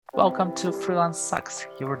welcome to Freelance Sucks.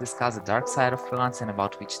 Here we discuss the dark side of freelancing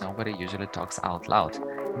about which nobody usually talks out loud.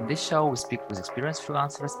 In this show, we speak with experienced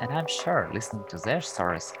freelancers, and I'm sure listening to their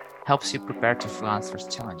stories helps you prepare to freelancers'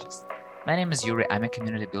 challenges. My name is Yuri, I'm a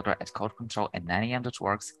community builder at Code Control and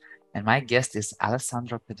 9am.works, and my guest is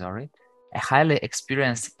Alessandro Pedori, a highly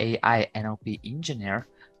experienced AI NLP engineer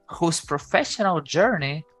whose professional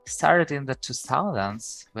journey started in the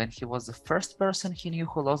 2000s when he was the first person he knew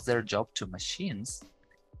who lost their job to machines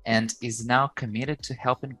and is now committed to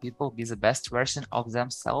helping people be the best version of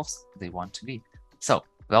themselves they want to be. So,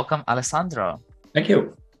 welcome, Alessandro. Thank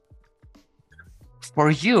you. For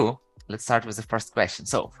you, let's start with the first question.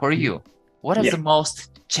 So, for you, what is the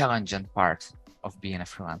most challenging part of being a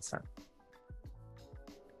freelancer?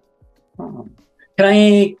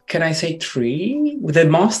 Can I say three? With the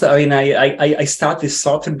most, I mean, I start this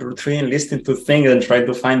sorting routine, listening to things and trying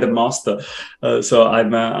to find the most. So I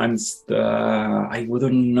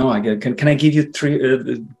wouldn't know. Can I give you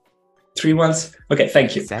three ones? Okay,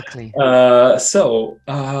 thank you. Exactly.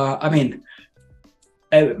 I mean,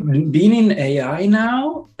 being in AI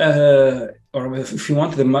now, or if you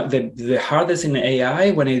want the hardest in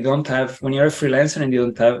AI when you're a freelancer and you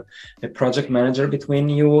don't have a project manager between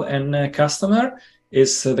you and a customer,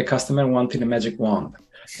 is the customer wanting a magic wand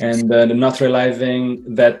and not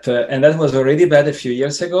realizing that, and that was already bad a few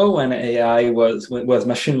years ago when AI was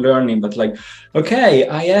machine learning, but like, okay,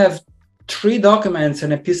 I have 3 documents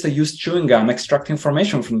and a piece of used chewing gum, extract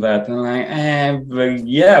information from that. And well,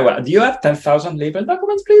 do you have 10,000 labeled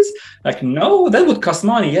documents, please? Like, no, that would cost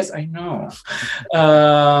money. Yes, I know.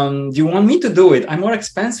 Do you want me to do it? I'm more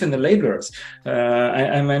expensive than the labelers.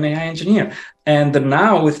 I'm an AI engineer. And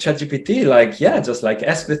now with ChatGPT, just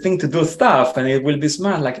ask the thing to do stuff and it will be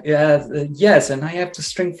smart. Yes, and I have to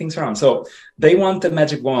string things around. So they want a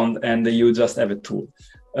magic wand and you just have a tool.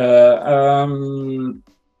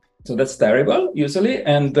 So that's terrible usually.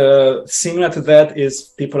 And similar to that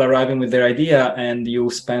is people arriving with their idea and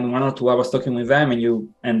you spend 1 or 2 hours talking with them and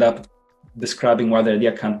you end up describing why the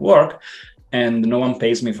idea can't work. And no one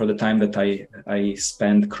pays me for the time that I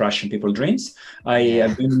spend crushing people's dreams. I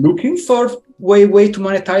have been looking for way to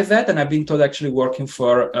monetize that, and I've been told actually working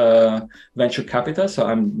for venture capital. So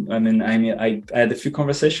I had a few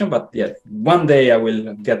conversations, but one day I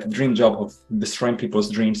will get the dream job of destroying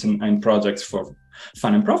people's dreams and projects for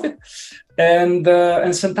fun and profit. And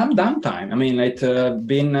sometimes downtime. I mean,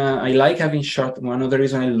 I like having short. One of the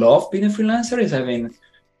reasons I love being a freelancer is having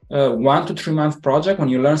 1 to 3 month project when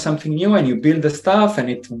you learn something new and you build the stuff and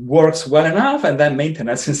it works well enough, and then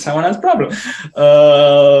maintenance is someone else's problem.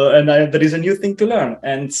 There is a new thing to learn.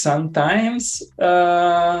 And sometimes,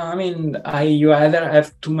 you either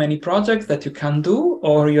have too many projects that you can't do,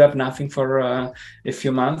 or you have nothing for a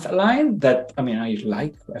few months aligned. That, I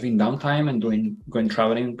like having downtime and going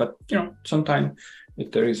traveling, but sometimes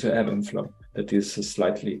there is an ebb and flow that is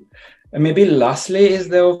slightly. And maybe lastly is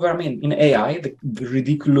in AI, the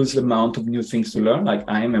ridiculous amount of new things to learn. Like,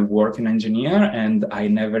 I am a working engineer and I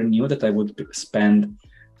never knew that I would spend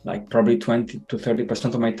probably 20 to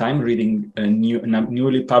 30% of my time reading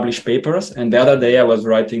newly published papers. And the other day I was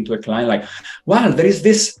writing to a client wow, there is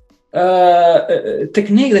this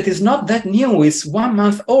technique that is not that new. It's 1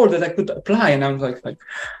 month old that I could apply. And I was like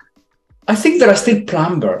I think there are still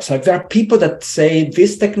plumbers. There are people that say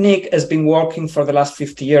this technique has been working for the last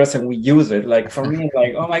 50 years and we use it. For me,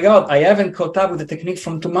 oh my God, I haven't caught up with the technique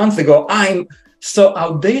from 2 months ago. I'm so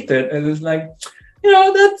outdated. And it's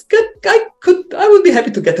that's good. I would be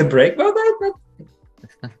happy to get a break. But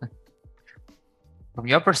From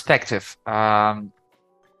your perspective,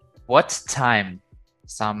 what time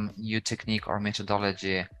some new technique or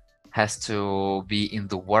methodology has to be in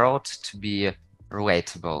the world to be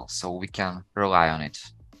relatable, so we can rely on it?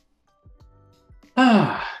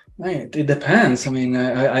 It depends.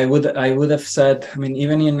 I would have said,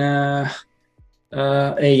 even in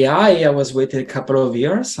AI, I was waiting a couple of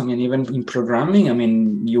years. Even in programming,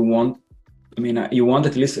 you want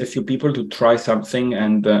at least a few people to try something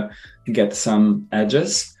and get some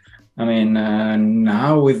edges.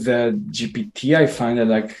 Now with the GPT, I find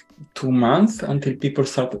it 2 months until people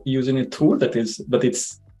start using a tool but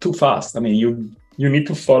it's too fast. You need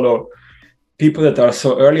to follow people that are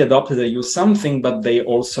so early adopters. They use something, but they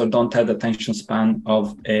also don't have the attention span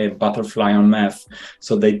of a butterfly on math.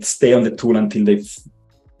 So they stay on the tool until they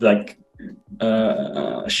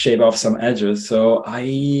shave off some edges. So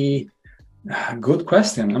good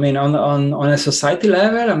question. On a society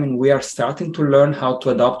level, we are starting to learn how to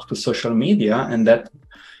adapt to social media, and that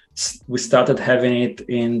we started having it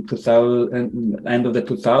in end of the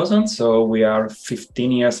 2000s. So we are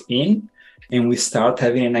 15 years in. and we start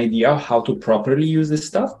having an idea of how to properly use this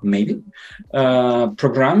stuff, maybe.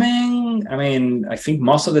 Programming, I mean, I think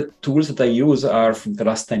most of the tools that I use are from the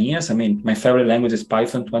last 10 years. I mean, my favorite language is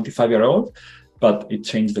Python, 25-year-old, but it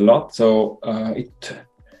changed a lot. So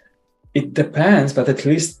it depends, but at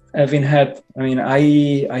least having had, I mean,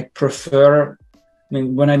 I prefer, I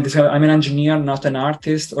mean, when I decide I'm an engineer, not an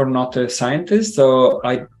artist or not a scientist. So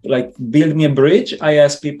I like build me a bridge. I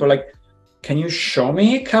ask people like, can you show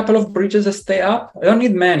me a couple of bridges that stay up? I don't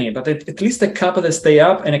need many, but at least a couple that stay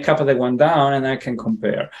up and a couple that went down, and I can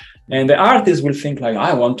compare. And the artist will think like,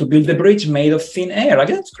 I want to build a bridge made of thin air. Like,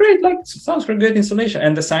 that's great. Like, sounds like a great installation.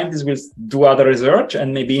 And the scientist will do other research,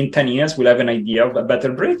 and maybe in 10 years we'll have an idea of a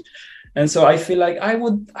better bridge. And so I feel like I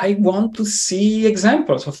want to see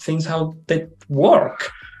examples of things how they work.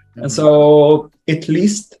 Mm-hmm. And so at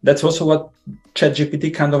least that's also what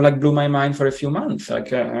ChatGPT kind of like blew my mind for a few months. Like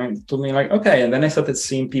to me, like, okay. And then I started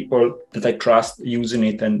seeing people that I trust using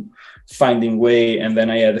it and finding way. And then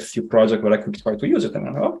I had a few projects where I could try to use it. And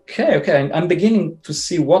I'm like, okay. I'm beginning to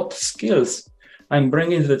see what skills I'm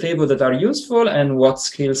bringing to the table that are useful and what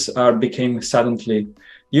skills became suddenly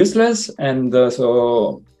useless. And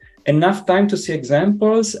so enough time to see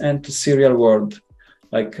examples and to see real world.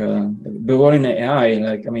 Like before in AI,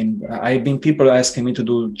 like, I mean, I've been people asking me to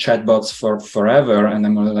do chatbots for forever. And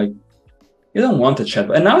I'm like, you don't want a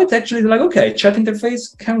chatbot. And now it's actually like, okay, chat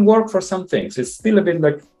interface can work for some things. It's still a bit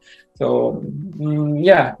like, so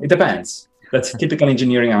yeah, it depends. That's a typical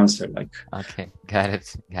engineering answer. Like, okay, got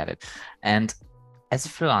it. And as a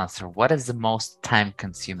freelancer, what is the most time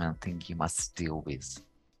consuming thing you must deal with?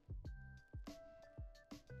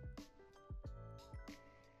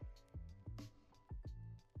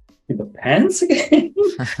 It depends again.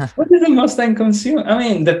 What is the most time consuming? I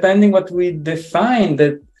mean, depending what we define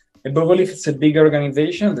that, above all, if it's a big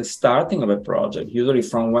organization, the starting of a project, usually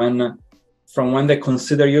from when they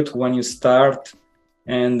consider you to when you start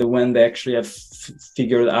and when they actually have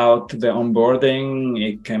figured out the onboarding,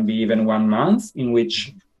 it can be even 1 month in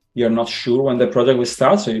which you're not sure when the project will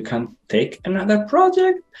start, so you can't take another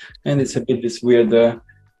project. And it's a bit this weird,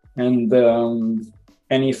 and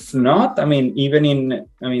if not, I mean,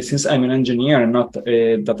 since I'm an engineer and not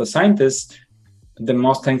a data scientist, the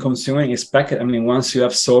most time consuming is package. I mean, once you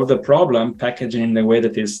have solved the problem, packaging in a way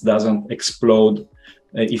that it doesn't explode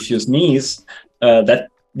if you sneeze, that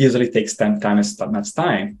usually takes much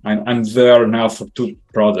time. I'm there now for 2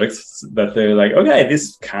 projects that they're like, okay,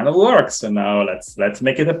 this kind of works. So now let's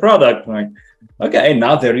make it a product. Like, okay,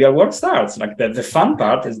 now the real work starts. Like the fun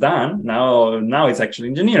part is done. Now it's actually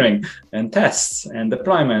engineering and tests and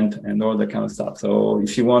deployment and all that kind of stuff. So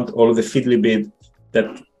if you want all of the fiddly bit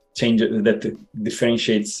that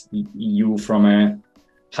differentiates you from a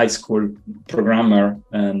high school programmer,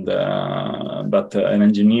 and but an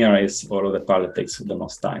engineer is all of the part that takes the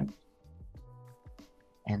most time.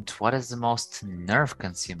 And what is the most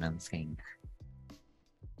nerve-consuming thing?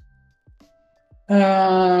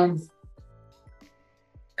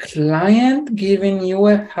 Client giving you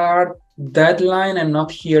a hard deadline and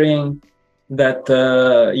not hearing that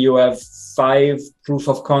you have 5 proof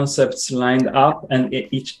of concepts lined up, and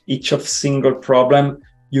each of single problem,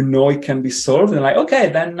 you know, it can be solved. And like, okay,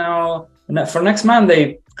 then now for next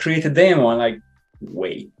Monday, create a demo. And like,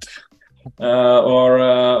 wait.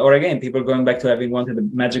 Or again, people going back to having wanted a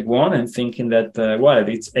magic wand and thinking that, well,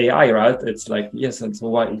 it's AI, right? It's like, yes, and so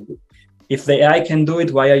why? If the AI can do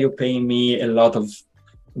it, why are you paying me a lot of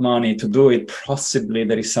money to do it? Possibly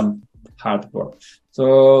there is some hard work.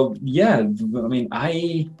 So yeah, I mean,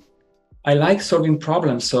 I like solving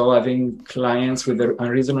problems. So having clients with their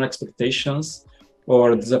unreasonable expectations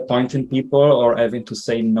or disappointing people or having to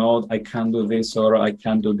say, no, I can't do this, or I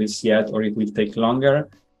can't do this yet, or it will take longer.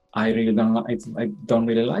 I really don't like it. I don't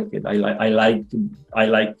really like it. I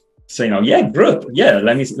like saying, oh yeah, good. Yeah,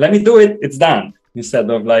 let me do it. It's done. Instead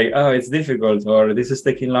of like, oh, it's difficult, or this is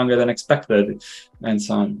taking longer than expected, and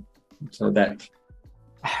so on. So that.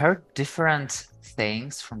 I heard different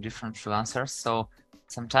things from different freelancers. So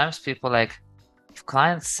sometimes people like, if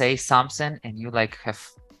clients say something and you like have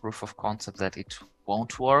proof of concept that it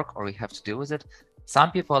won't work or you have to deal with it,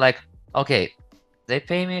 some people are like, okay, they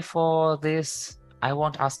pay me for this, I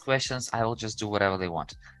won't ask questions, I will just do whatever they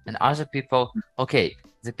want. And other people, okay,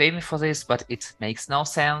 they pay me for this, but it makes no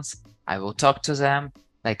sense, I will talk to them,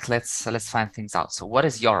 like let's find things out. So what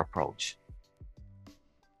is your approach?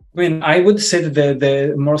 I mean, I would say that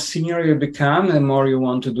the more senior you become, the more you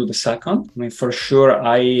want to do the second. I mean, for sure,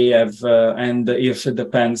 I have, and if it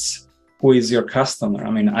depends who is your customer.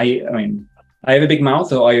 I mean, I have a big mouth,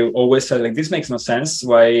 so I always say like, this makes no sense.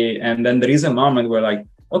 Why? And then there is a moment where like,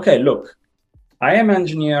 okay, look, I am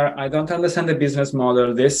engineer. I don't understand the business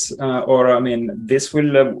model. This, this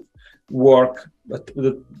will work. But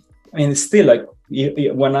still, like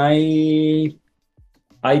when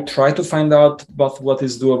I try to find out about what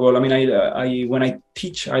is doable. I when I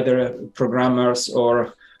teach either programmers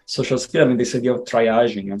or social skill, this idea of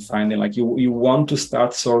triaging and finding like you want to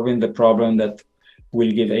start solving the problem that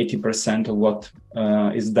will give 80% of what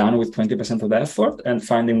is done with 20% of the effort, and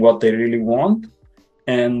finding what they really want.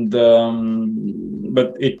 And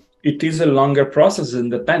but it is a longer process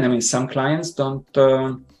and depend. Some clients don't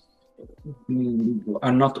are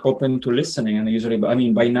not open to listening, and usually,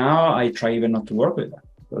 by now I try even not to work with them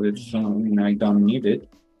because it's I don't need it.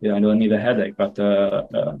 I don't need a headache. But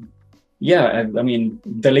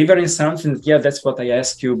delivering something, that's what I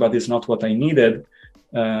asked you, but it's not what I needed.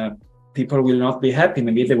 People will not be happy.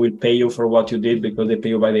 Maybe they will pay you for what you did because they pay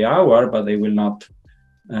you by the hour, but they will not.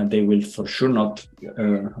 They will for sure not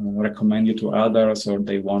recommend you to others, or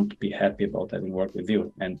they won't be happy about having worked with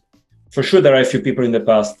you. And for sure, there are a few people in the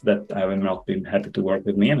past that have not been happy to work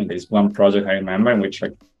with me. There's one project I remember in which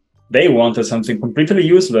they wanted something completely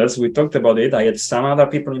useless. We talked about it. I had some other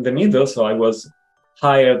people in the middle, so I was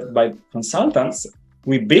hired by consultants.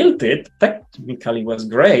 We built it. Technically, was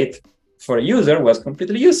great. For a user, was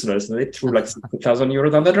completely useless. They threw like 60,000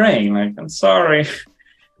 euros down the drain. I'm sorry.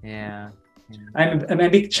 Yeah. I'm a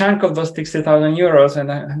big chunk of those 60,000 euros,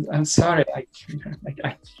 and I'm sorry.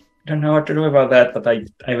 I don't know what to do about that, but I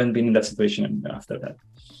haven't been in that situation after that.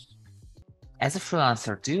 As a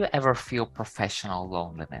freelancer, do you ever feel professional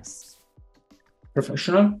loneliness?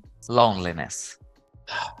 Professional? Loneliness.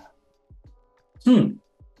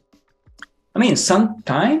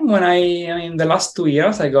 Sometime when in the last 2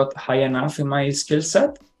 years, I got high enough in my skill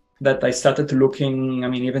set that I started looking,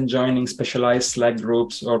 even joining specialized Slack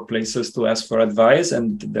groups or places to ask for advice,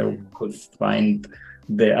 and there could find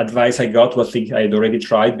the advice I got was things I had already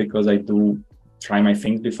tried, because I do try my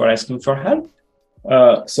things before asking for help.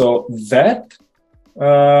 So that,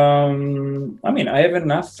 I have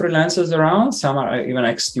enough freelancers around. Some are even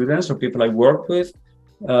ex-students or people I work with.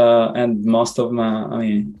 And most of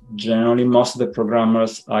generally most of the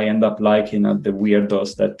programmers I end up liking are the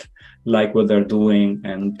weirdos that like what they're doing,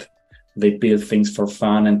 and they build things for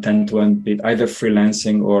fun and tend to be either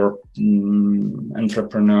freelancing or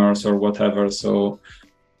entrepreneurs or whatever. So,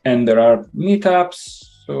 and there are meetups.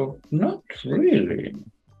 So not really.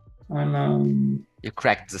 You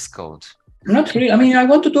cracked this code. Not really. I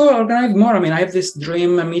want to organize more. I have this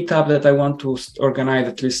dream meetup that I want to organize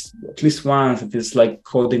at least once. It is like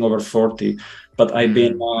coding over 40, but I've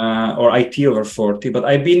been or IT over 40. But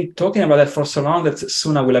I've been talking about that for so long that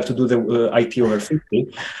soon I will have to do the IT over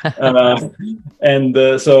 50.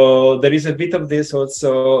 So there is a bit of this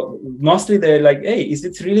also. Mostly they're like, "Hey, is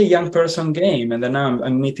it really a young person game?" And then now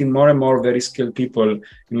I'm meeting more and more very skilled people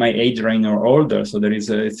in my age range or older. So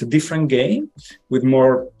it's a different game with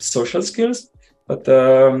more social skills. But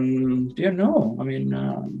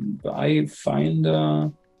I find.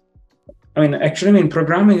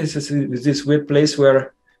 Programming is this weird place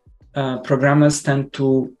where programmers tend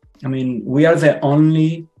to. We are the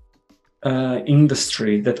only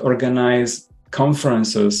industry that organize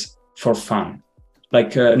conferences for fun.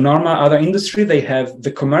 Like normal other industry, they have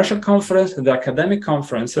the commercial conference and the academic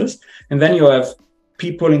conferences, and then you have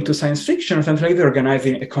people into science fiction or something like that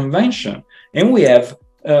organizing a convention. And we have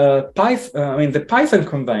the Python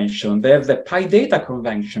convention. They have the PyData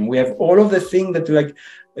convention. We have all of the things that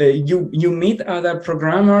you meet other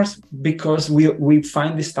programmers because we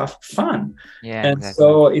find this stuff fun. Yeah, and exactly.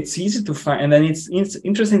 So it's easy to find, and then it's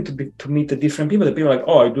interesting to meet the different people. The people are like,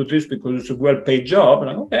 "Oh, I do this because it's a well-paid job." And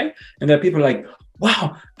I'm like, okay. And there are people like, "Wow,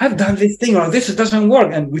 I've done this thing, or this doesn't work."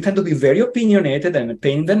 And we tend to be very opinionated and a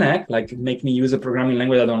pain in the neck, like make me use a programming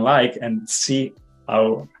language I don't like and see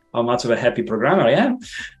how much of a happy programmer I am.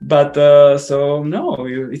 But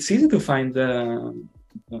it's easy to find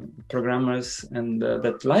programmers and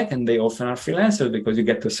that and they often are freelancers because you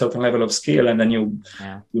get to a certain level of skill, and then you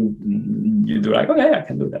do like, okay, I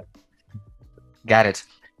can do that. Got it.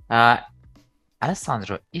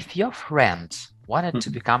 Alessandro, if your friend wanted to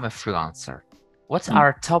become a freelancer, what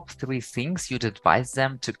are top 3 things you'd advise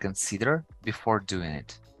them to consider before doing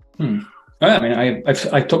it?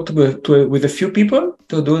 I talked with a few people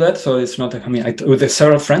to do that, so it's not. With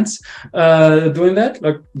several friends doing that.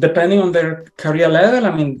 Like depending on their career level,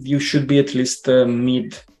 you should be at least mid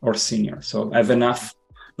or senior. So have enough,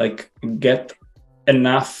 get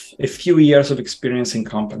a few years of experience in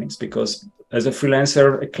companies, because as a freelancer,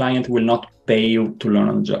 a client will not pay you to learn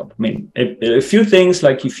on the job. A few things,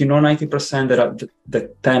 like if you know 90%, the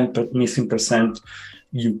 10 missing percent,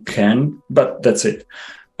 you can, but that's it.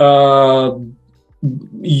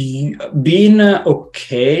 being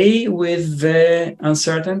okay with the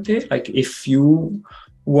uncertainty, like if you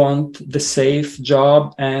want the safe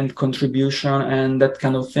job and contribution and that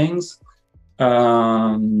kind of things,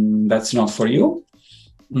 that's not for you.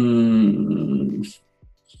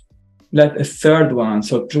 Like a third one,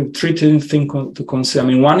 so three things to consider. I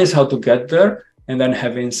mean, one is how to get there and then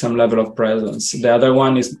having some level of presence. The other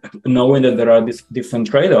one is knowing that there are these different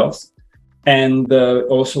trade-offs. And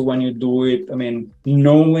also when you do it, I mean,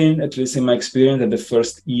 knowing, at least in my experience, that the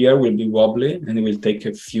first year will be wobbly and it will take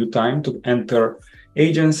a few time to enter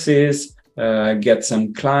agencies, get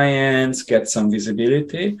some clients, get some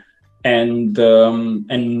visibility, and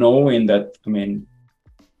knowing that, I mean,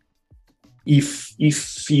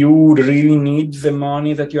 if you really need the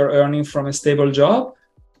money that you're earning from a stable job,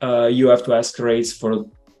 you have to ask rates for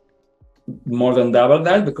more than double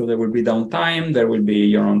that, because there will be downtime, there will be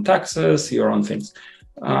your own taxes, your own things.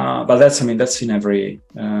 But that's, I mean, that's in every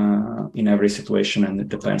situation, and it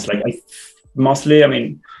depends. Like mostly, I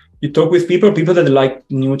mean, you talk with people that like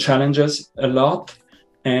new challenges a lot,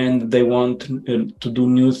 and they want to do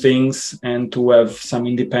new things and to have some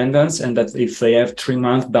independence. And that if they have 3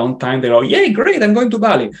 months downtime, they're like, yay, great, I'm going to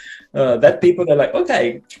Bali. That people that are like,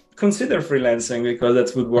 okay, consider freelancing because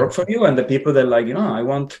that would work for you. And the people that are like, I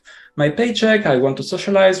want my paycheck, I want to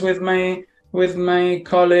socialize with my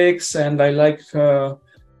colleagues, and I like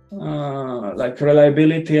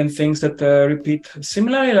reliability and things that repeat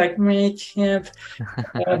similarly, like me. But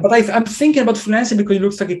I'm thinking about freelancing because it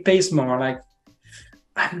looks like it pays more. Like,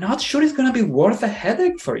 I'm not sure it's gonna be worth a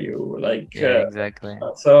headache for you. Like, yeah, exactly.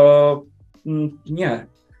 So, yeah.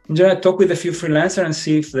 I talk with a few freelancers and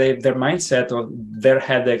see if their mindset or their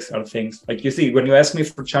headaches are things. Like, you see, when you ask me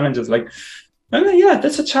for challenges, like, yeah,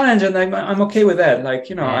 that's a challenge, and I'm okay with that. Like,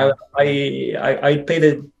 Yeah. I pay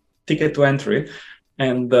the ticket to entry,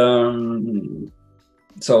 and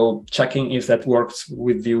so checking if that works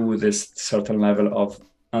with you with this certain level of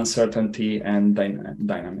uncertainty and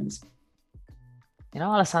dynamism.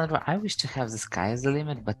 Alessandro, I wish to have the sky as the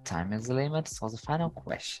limit, but time is the limit. So the final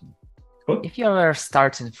question. Cool. If you were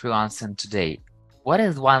starting freelancing today, what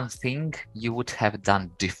is one thing you would have done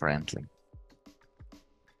differently?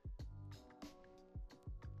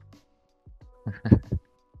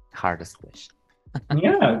 Hardest question.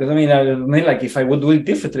 Yeah, because I mean, like, if I would do it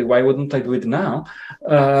differently, why wouldn't I do it now?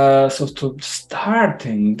 So to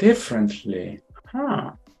starting differently,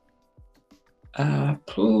 I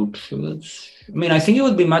mean, I think it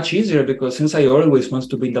would be much easier because since I always want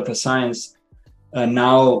to be in data science,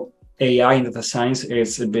 now AI in data science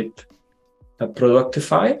is a bit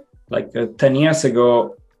productified. Like 10 years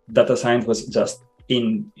ago, data science was just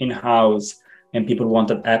in-house, and people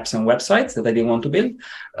wanted apps and websites that I didn't want to build.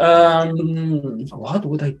 What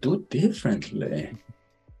would I do differently?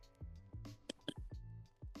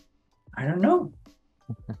 I don't know.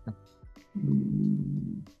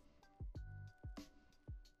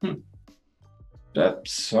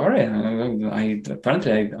 Sorry,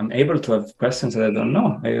 I'm able to have questions that I don't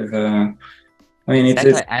know. I mean,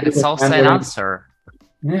 exactly, and it's also an answer.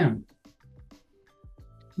 Yeah.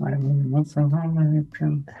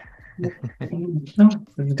 No,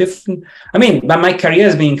 different. I mean, but my career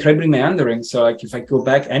has been incredibly meandering. So, like, if I go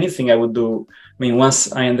back, anything I would do. I mean,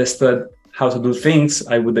 once I understood how to do things,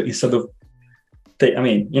 I would, instead of. I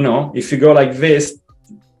mean, if you go like this,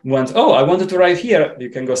 once, I wanted to write here, you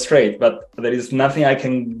can go straight, but there is nothing I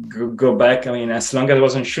can go back. I mean, as long as I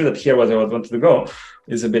wasn't sure that here was where I wanted to go,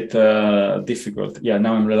 is a bit difficult. Yeah,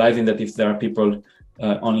 now I'm realizing that if there are people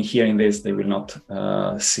only hearing this, they will not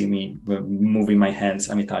see me moving my hands.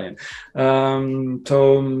 I'm Italian.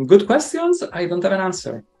 So good questions. I don't have an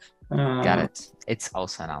answer. Got it. It's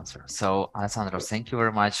also an answer. So, Alessandro, thank you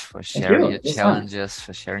very much for sharing your challenges,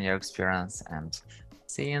 for sharing your experience, and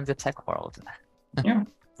see you in the tech world. Yeah,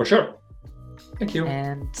 for sure. Thank you.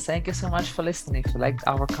 And thank you so much for listening. If you liked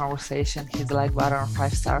our conversation, hit the like button on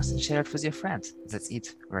 5 stars and share it with your friends. That's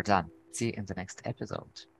it. We're done. See you in the next episode.